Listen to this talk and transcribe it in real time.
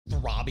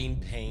throbbing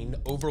pain,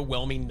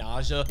 overwhelming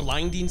nausea,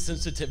 blinding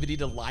sensitivity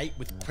to light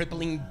with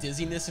crippling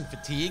dizziness and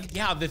fatigue.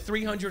 Yeah, the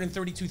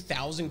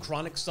 332,000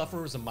 chronic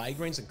sufferers of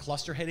migraines and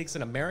cluster headaches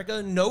in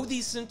America know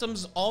these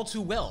symptoms all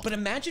too well. But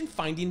imagine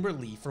finding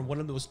relief from one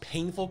of those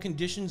painful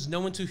conditions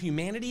known to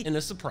humanity in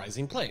a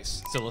surprising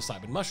place: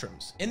 psilocybin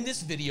mushrooms. In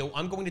this video,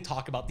 I'm going to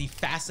talk about the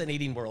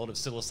fascinating world of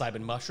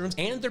psilocybin mushrooms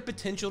and their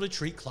potential to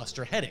treat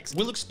cluster headaches.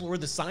 We'll explore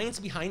the science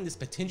behind this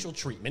potential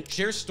treatment,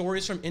 share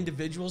stories from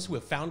individuals who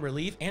have found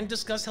relief, and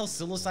discuss how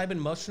psilocybin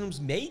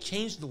mushrooms may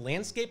change the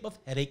landscape of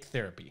headache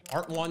therapy.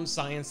 Part 1,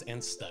 Science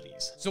and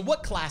Studies. So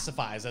what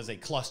classifies as a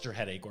cluster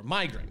headache or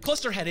migraine?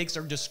 Cluster headaches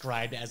are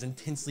described as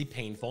intensely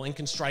painful and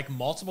can strike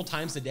multiple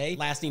times a day,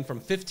 lasting from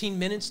 15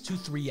 minutes to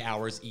 3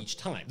 hours each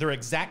time. Their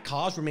exact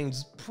cause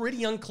remains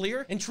pretty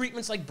unclear, and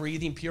treatments like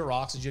breathing pure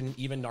oxygen and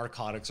even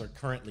narcotics are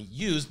currently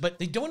used, but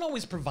they don't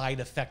always provide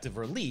effective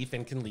relief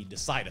and can lead to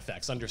side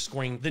effects,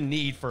 underscoring the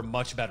need for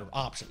much better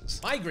options.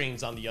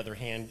 Migraines, on the other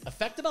hand,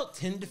 affect about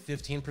 10 to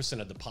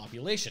 15% of the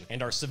population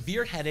and are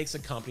severe headaches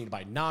accompanied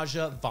by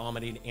nausea,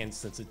 vomiting, and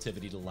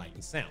sensitivity to light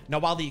and sound. Now,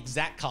 while the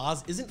exact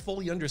cause isn't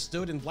fully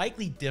understood and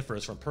likely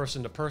differs from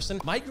person to person,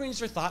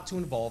 migraines are thought to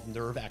involve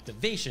nerve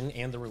activation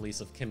and the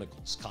release of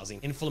chemicals, causing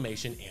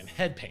inflammation and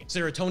head pain.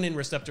 Serotonin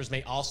receptors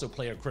may also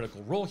play a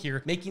critical role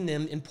here, making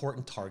them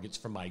important targets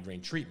for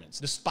migraine treatments.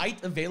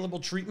 Despite available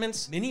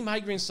treatments, many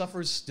migraine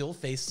sufferers still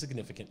face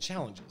significant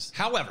challenges.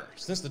 However,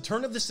 since the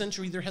turn of the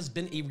century, there has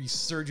been a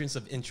resurgence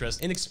of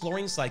interest in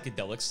exploring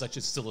psychedelics such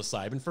as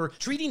psilocybin for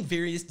treating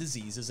various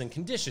diseases and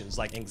conditions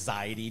like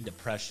anxiety,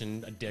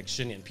 depression,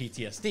 addiction, and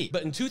PTSD.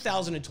 But in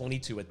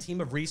 2022, a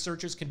team of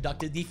researchers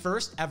conducted the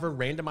first ever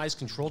randomized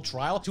controlled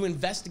trial to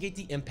investigate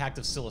the impact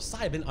of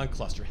psilocybin on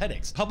cluster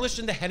headaches. Published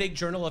in the Headache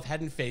Journal of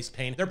Head and Face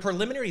Pain, their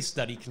preliminary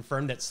study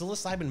confirmed that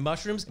psilocybin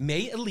mushrooms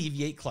may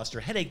alleviate cluster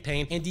headache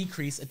pain and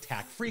decrease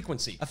attack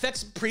frequency,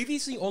 effects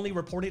previously only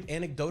reported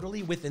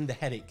anecdotally within the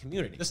headache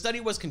community. The study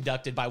was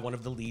conducted by one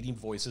of the leading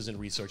voices in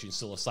researching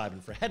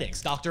psilocybin for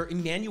headaches, Dr.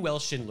 Emanuel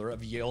Schindler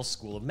of Yale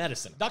School of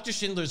Medicine. Dr.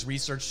 Schindler's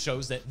research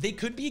shows that they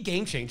could be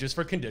game changers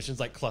for conditions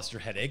like cluster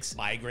headaches,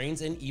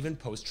 migraines, and even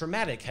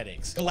post-traumatic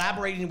headaches.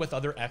 Collaborating with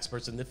other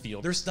experts in the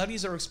field, their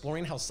studies are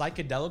exploring how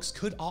psychedelics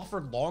could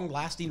offer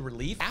long-lasting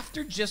relief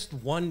after just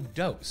one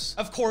dose.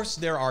 Of course,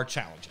 there are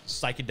challenges.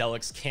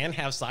 Psychedelics can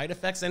have side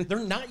effects, and they're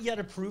not yet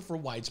approved for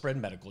widespread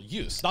medical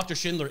use. Dr.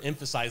 Schindler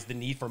emphasized the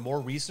need for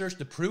more research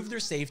to prove their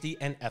safety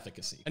and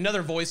efficacy.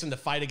 Another voice in the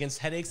fight against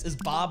headaches is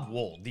Bob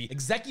Wold, the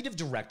executive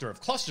director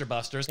of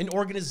Clusterbusters, an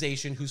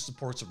organization who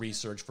supports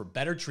research for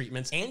better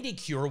treatments and a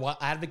cure while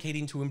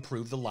advocating to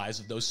improve the lives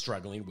of those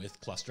struggling with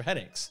cluster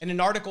headaches. In an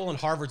article in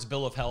Harvard's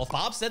Bill of Health,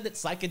 Bob said that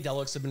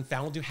psychedelics have been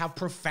found to have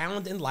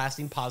profound and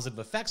lasting positive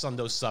effects on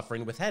those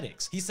suffering with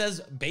headaches. He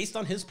says, based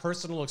on his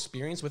personal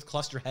experience with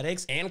cluster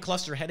headaches and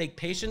cluster headache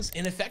patients,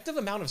 an effective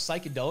amount of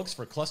psychedelics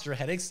for cluster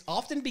headaches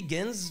often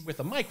begins with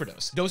a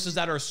microdose. Doses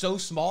that are so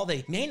small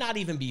they may not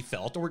even be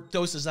felt, or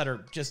doses that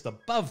are just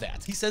above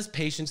that. He says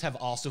patients have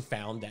also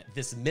found that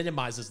this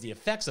minimizes the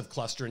effects of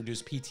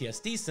cluster-induced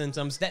PTSD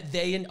symptoms that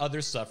they and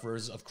other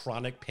sufferers of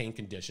chronic pain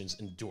conditions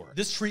endure.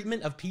 This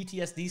treatment of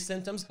PTSD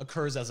symptoms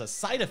occurs as a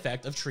side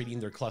effect of treating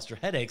their cluster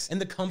headaches in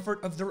the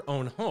comfort of their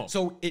own home.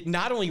 So it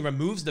not only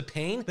removes the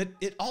pain, but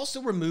it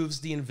also removes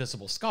the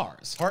invisible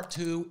scars. Part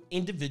 2,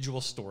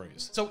 individual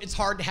stories. So it's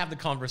hard to have the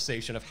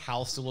conversation of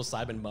how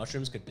psilocybin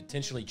mushrooms could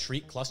potentially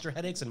treat cluster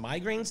headaches and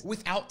migraines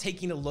without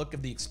taking a look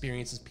of the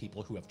experiences of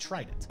people who have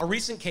tried it. A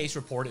recent case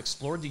report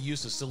explored the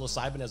use of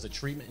psilocybin as a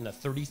treatment in a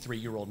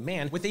 33-year-old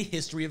man with a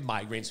history of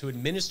migraines who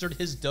administered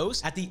his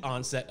dose at the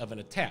onset of an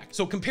attack.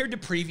 So compared to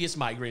previous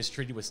migraines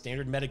treated with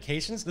standard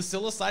medications, the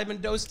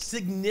psilocybin dose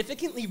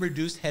significantly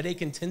reduced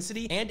headache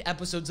intensity and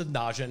episodes of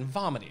nausea and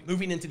vomiting.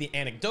 Moving into the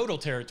anecdotal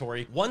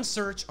territory, one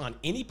search on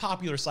any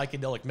popular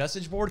psychedelic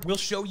message board will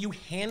show you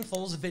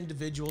handfuls of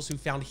individuals who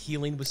found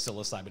healing with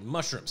psilocybin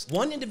mushrooms.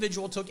 One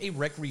individual took a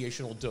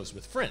recreational dose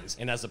with friends,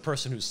 and as a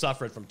person who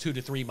suffered from 2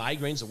 to 3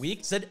 migraines a week,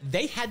 said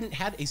they hadn't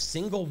had a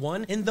single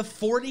one in the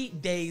 40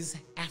 days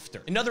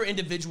after. Another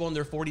individual in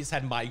their 40s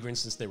had migraines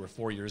since they were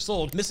 4 years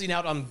old, missing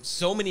out on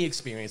so many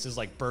experiences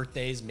like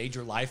birthdays,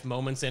 major life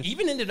moments, and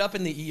even ended up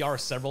in the ER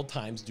several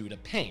times due to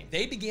pain.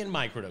 They began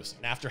microdosing.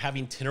 After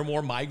having 10 or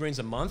more migraines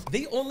a month,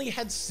 they only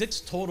had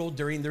 6 total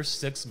during their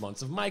 6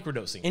 months of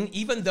microdosing, and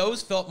even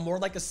those felt more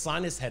like a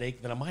sinus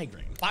headache than a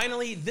migraine.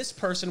 Finally, this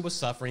person was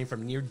suffering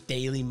from near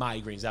daily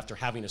migraines after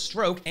having a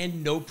stroke,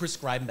 and no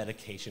prescribed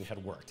medication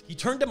had worked. He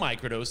turned to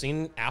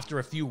microdosing. After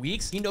a few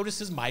weeks, he noticed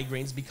his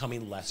migraines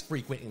becoming less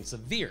frequent and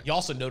severe. He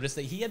also noticed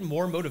that he had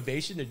more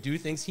motivation to do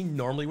things he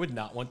normally would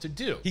not want to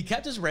do. He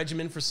kept his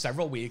regimen for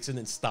several weeks and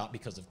then stopped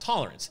because of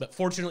tolerance. But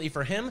fortunately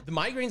for him, the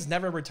migraines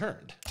never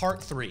returned.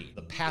 Part 3,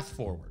 the path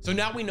forward. So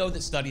now we know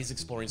that studies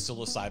exploring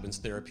psilocybin's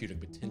therapeutic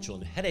potential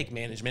in headache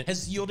management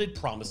has yielded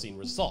promising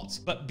results.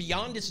 But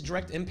beyond its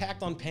direct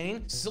impact on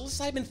pain,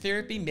 psilocybin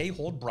therapy may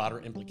hold broader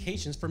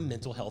implications for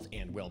mental health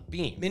and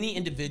well-being. Many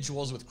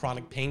individuals with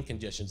chronic pain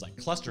conditions like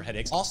cluster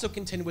headaches also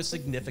contend with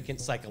significant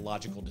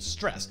psychological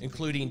distress,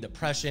 including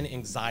depression,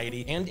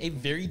 anxiety, and a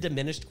very debilitating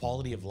diminished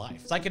quality of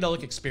life.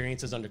 Psychedelic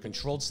experiences under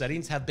controlled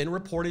settings have been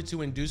reported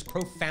to induce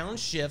profound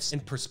shifts in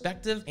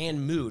perspective and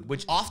mood,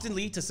 which often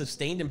lead to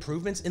sustained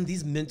improvements in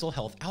these mental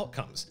health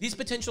outcomes. These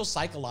potential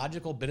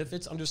psychological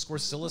benefits underscore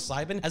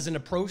psilocybin as an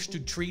approach to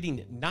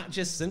treating not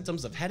just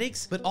symptoms of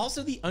headaches, but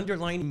also the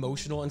underlying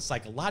emotional and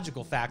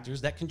psychological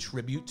factors that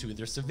contribute to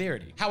their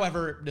severity.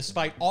 However,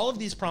 despite all of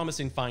these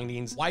promising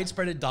findings,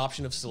 widespread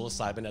adoption of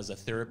psilocybin as a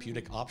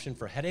therapeutic option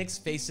for headaches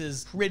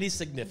faces pretty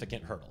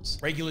significant hurdles.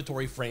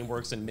 Regulatory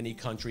frameworks in many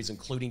countries,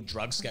 including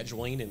drug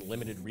scheduling and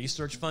limited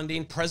research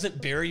funding,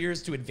 present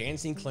barriers to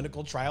advancing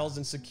clinical trials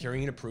and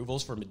securing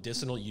approvals for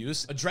medicinal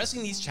use.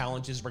 Addressing these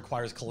challenges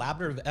requires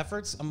collaborative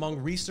efforts among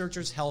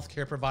researchers,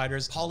 healthcare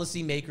providers,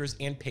 policymakers,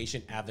 and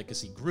patient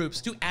advocacy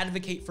groups to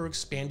advocate for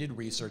expanded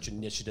research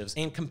initiatives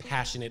and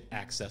compassionate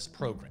access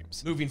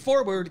programs. Moving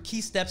forward,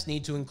 key steps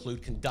need to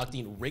include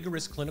conducting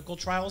rigorous clinical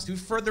trials to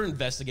further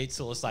investigate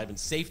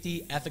psilocybin's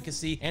safety,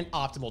 efficacy, and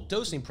optimal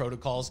dosing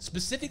protocols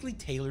specifically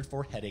tailored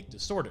for headache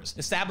disorders.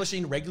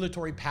 Establishing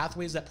regulatory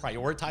pathways that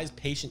prioritize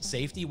patient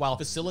safety while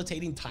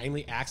facilitating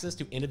timely access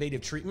to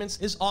innovative treatments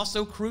is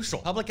also crucial.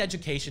 Public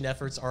education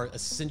efforts are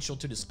essential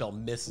to dispel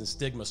myths and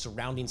stigma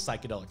surrounding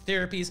psychedelic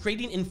therapies,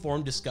 creating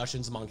informed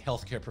discussions among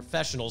healthcare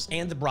professionals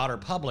and the broader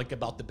public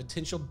about the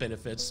potential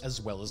benefits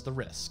as well as the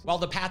risks. While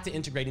the path to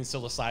integrating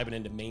psilocybin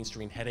into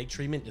mainstream headache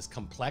treatment is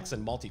complex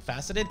and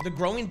multifaceted, the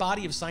growing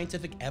body of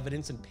scientific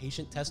evidence and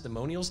patient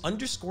testimonials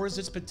underscores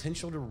its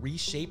potential to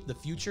reshape the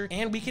future,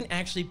 and we can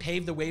actually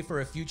pave the way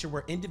for a future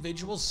where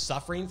individuals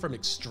suffering from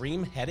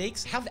extreme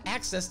headaches have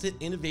access to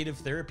innovative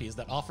therapies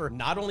that offer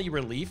not only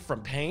relief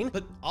from pain,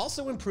 but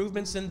also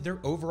improvements in their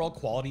overall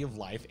quality of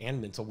life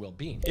and mental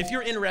well-being. If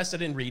you're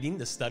interested in reading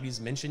the studies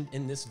mentioned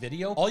in this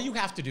video, all you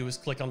have to do is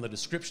click on the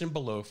description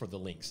below for the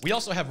links. We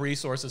also have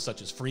resources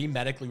such as free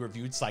medically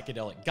reviewed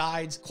psychedelic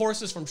guides,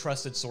 courses from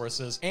trusted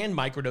sources, and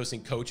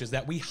microdosing coaches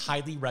that we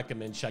highly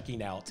recommend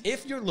checking out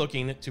if you're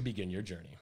looking to begin your journey.